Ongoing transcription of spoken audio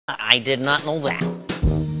I did not know that.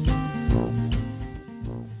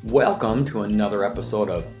 Welcome to another episode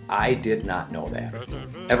of I Did Not Know That.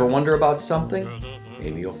 Ever wonder about something?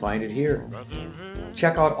 Maybe you'll find it here.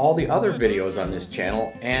 Check out all the other videos on this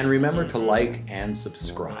channel and remember to like and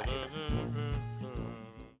subscribe.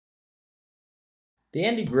 The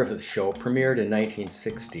Andy Griffith Show premiered in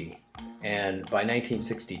 1960, and by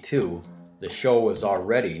 1962, the show was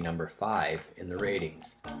already number 5 in the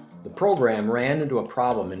ratings. The program ran into a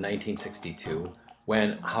problem in 1962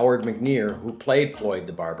 when Howard McNear, who played Floyd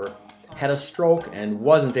the Barber, had a stroke and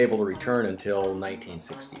wasn't able to return until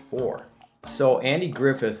 1964. So Andy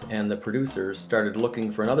Griffith and the producers started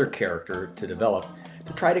looking for another character to develop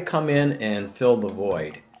to try to come in and fill the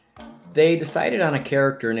void. They decided on a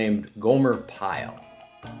character named Gomer Pyle.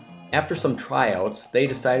 After some tryouts, they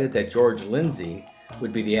decided that George Lindsey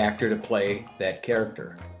would be the actor to play that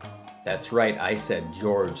character. That's right, I said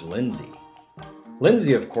George Lindsey.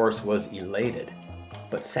 Lindsey, of course, was elated.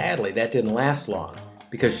 But sadly, that didn't last long,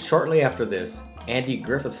 because shortly after this, Andy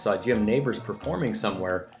Griffith saw Jim Nabors performing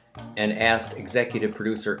somewhere and asked executive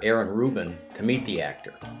producer Aaron Rubin to meet the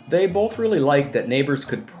actor. They both really liked that Nabors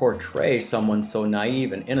could portray someone so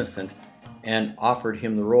naive and innocent and offered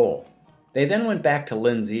him the role. They then went back to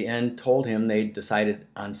Lindsey and told him they'd decided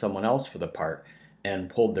on someone else for the part and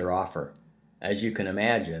pulled their offer. As you can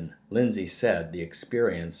imagine, Lindsey said the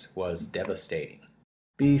experience was devastating.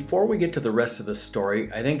 Before we get to the rest of the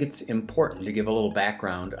story, I think it's important to give a little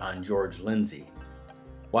background on George Lindsey.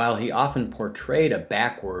 While he often portrayed a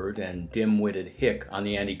backward and dim-witted hick on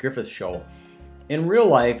the Andy Griffith Show, in real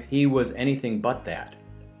life he was anything but that.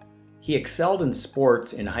 He excelled in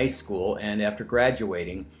sports in high school, and after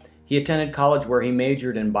graduating, he attended college where he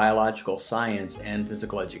majored in biological science and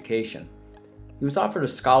physical education. He was offered a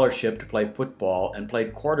scholarship to play football and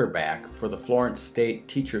played quarterback for the Florence State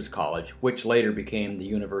Teachers College, which later became the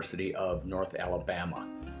University of North Alabama.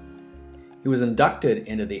 He was inducted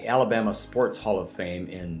into the Alabama Sports Hall of Fame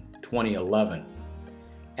in 2011.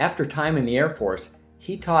 After time in the Air Force,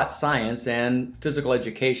 he taught science and physical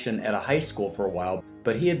education at a high school for a while,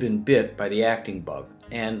 but he had been bit by the acting bug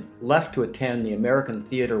and left to attend the American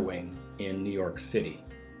Theater Wing in New York City.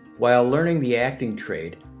 While learning the acting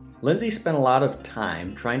trade, Lindsey spent a lot of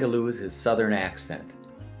time trying to lose his Southern accent.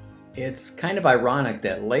 It's kind of ironic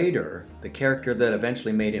that later, the character that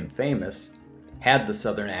eventually made him famous had the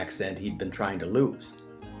Southern accent he'd been trying to lose.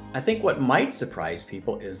 I think what might surprise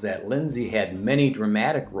people is that Lindsey had many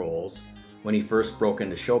dramatic roles when he first broke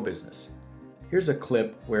into show business. Here's a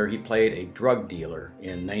clip where he played a drug dealer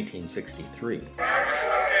in 1963. I'm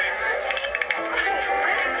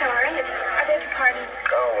sorry. I beg your pardon.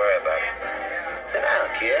 Don't worry about it. Sit down,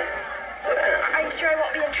 kid. Sit down. Are you sure I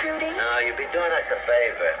won't be intruding? No, you'll be doing us a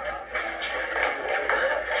favor.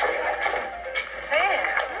 Sam.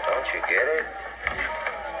 Don't you get it?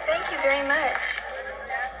 Thank you very much.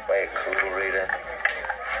 Way cool, Rita.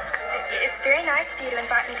 It's very nice of you to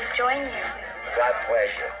invite me to join you. My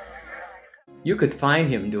pleasure. You could find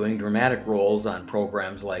him doing dramatic roles on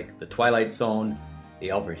programs like The Twilight Zone,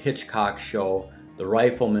 The Alfred Hitchcock Show, The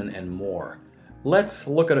Rifleman, and more. Let's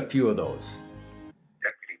look at a few of those.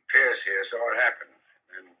 Deputy Pierce here saw what happened,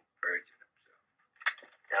 and then perjured himself.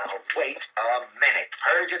 Now, wait a minute.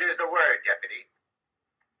 Perjured is the word, Deputy.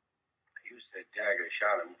 You said Jagger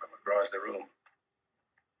shot him from across the room.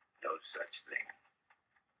 No such thing.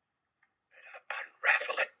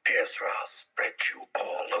 Unravel it, Pierce, or I'll spread you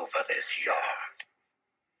all over this yard.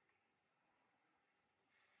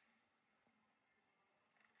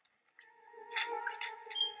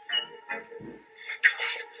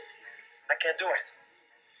 I can't do it.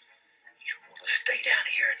 You want to stay down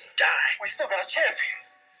here and die? We still got a chance.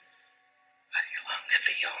 How do your lungs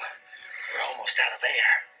feel? We're almost out of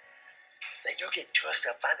air. Then you'll get to us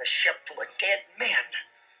and find a ship full of dead men.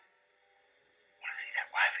 Want to see that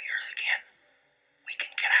wife of yours again? We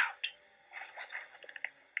can get out.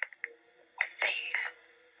 With these.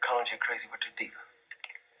 Calling you crazy with your diva.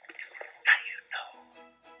 How do you know?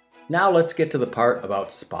 Now let's get to the part about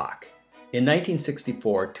Spock. In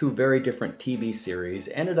 1964, two very different TV series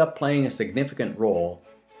ended up playing a significant role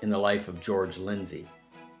in the life of George Lindsey.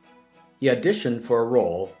 He auditioned for a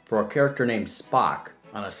role for a character named Spock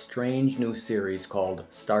on a strange new series called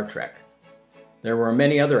Star Trek. There were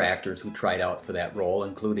many other actors who tried out for that role,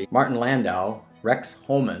 including Martin Landau, Rex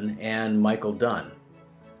Homan, and Michael Dunn.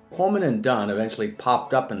 Homan and Dunn eventually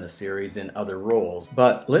popped up in the series in other roles,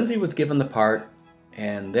 but Lindsey was given the part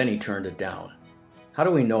and then he turned it down. How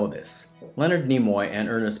do we know this? Leonard Nimoy and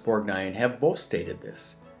Ernest Borgnine have both stated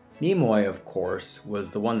this. Nimoy, of course, was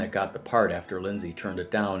the one that got the part after Lindsey turned it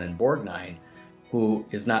down, and Borgnine who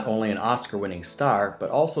is not only an Oscar-winning star, but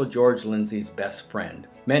also George Lindsey's best friend,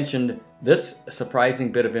 mentioned this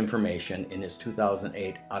surprising bit of information in his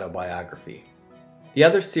 2008 autobiography. The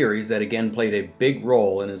other series that again played a big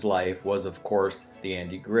role in his life was, of course, The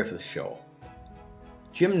Andy Griffith Show.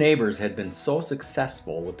 Jim Nabors had been so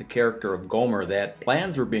successful with the character of Gomer that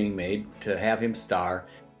plans were being made to have him star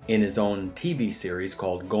in his own TV series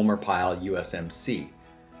called Gomer Pyle USMC.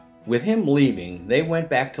 With him leaving, they went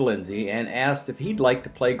back to Lindsey and asked if he'd like to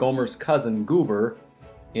play Gomer's cousin Goober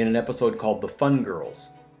in an episode called The Fun Girls.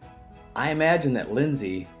 I imagine that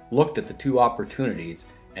Lindsey looked at the two opportunities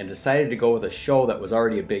and decided to go with a show that was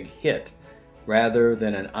already a big hit, rather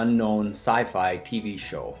than an unknown sci-fi TV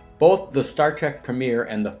show. Both the Star Trek premiere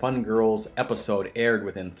and the Fun Girls episode aired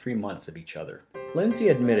within 3 months of each other. Lindsey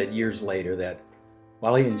admitted years later that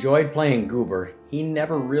while he enjoyed playing Goober, he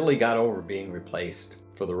never really got over being replaced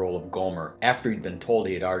for the role of Gomer after he'd been told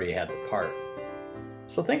he had already had the part.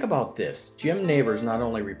 So think about this. Jim Nabors not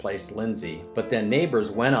only replaced Lindsey, but then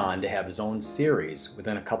Nabors went on to have his own series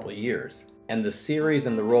within a couple of years. And the series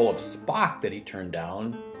and the role of Spock that he turned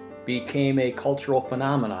down became a cultural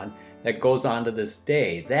phenomenon that goes on to this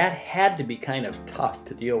day. That had to be kind of tough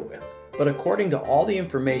to deal with. But according to all the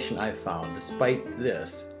information I've found, despite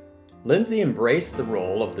this, Lindsey embraced the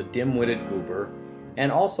role of the dim-witted Goober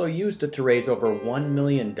and also used it to raise over $1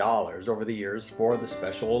 million over the years for the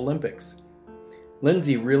Special Olympics.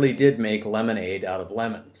 Lindsey really did make lemonade out of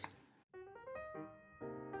lemons.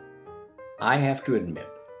 I have to admit,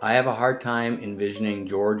 I have a hard time envisioning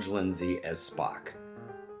George Lindsey as Spock.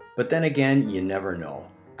 But then again, you never know.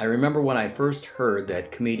 I remember when I first heard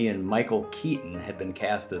that comedian Michael Keaton had been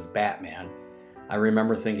cast as Batman, I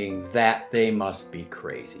remember thinking that they must be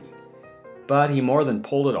crazy. But he more than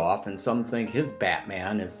pulled it off, and some think his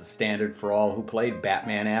Batman is the standard for all who played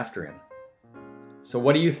Batman after him. So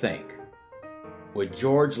what do you think? Would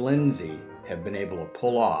George Lindsey have been able to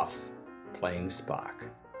pull off playing Spock?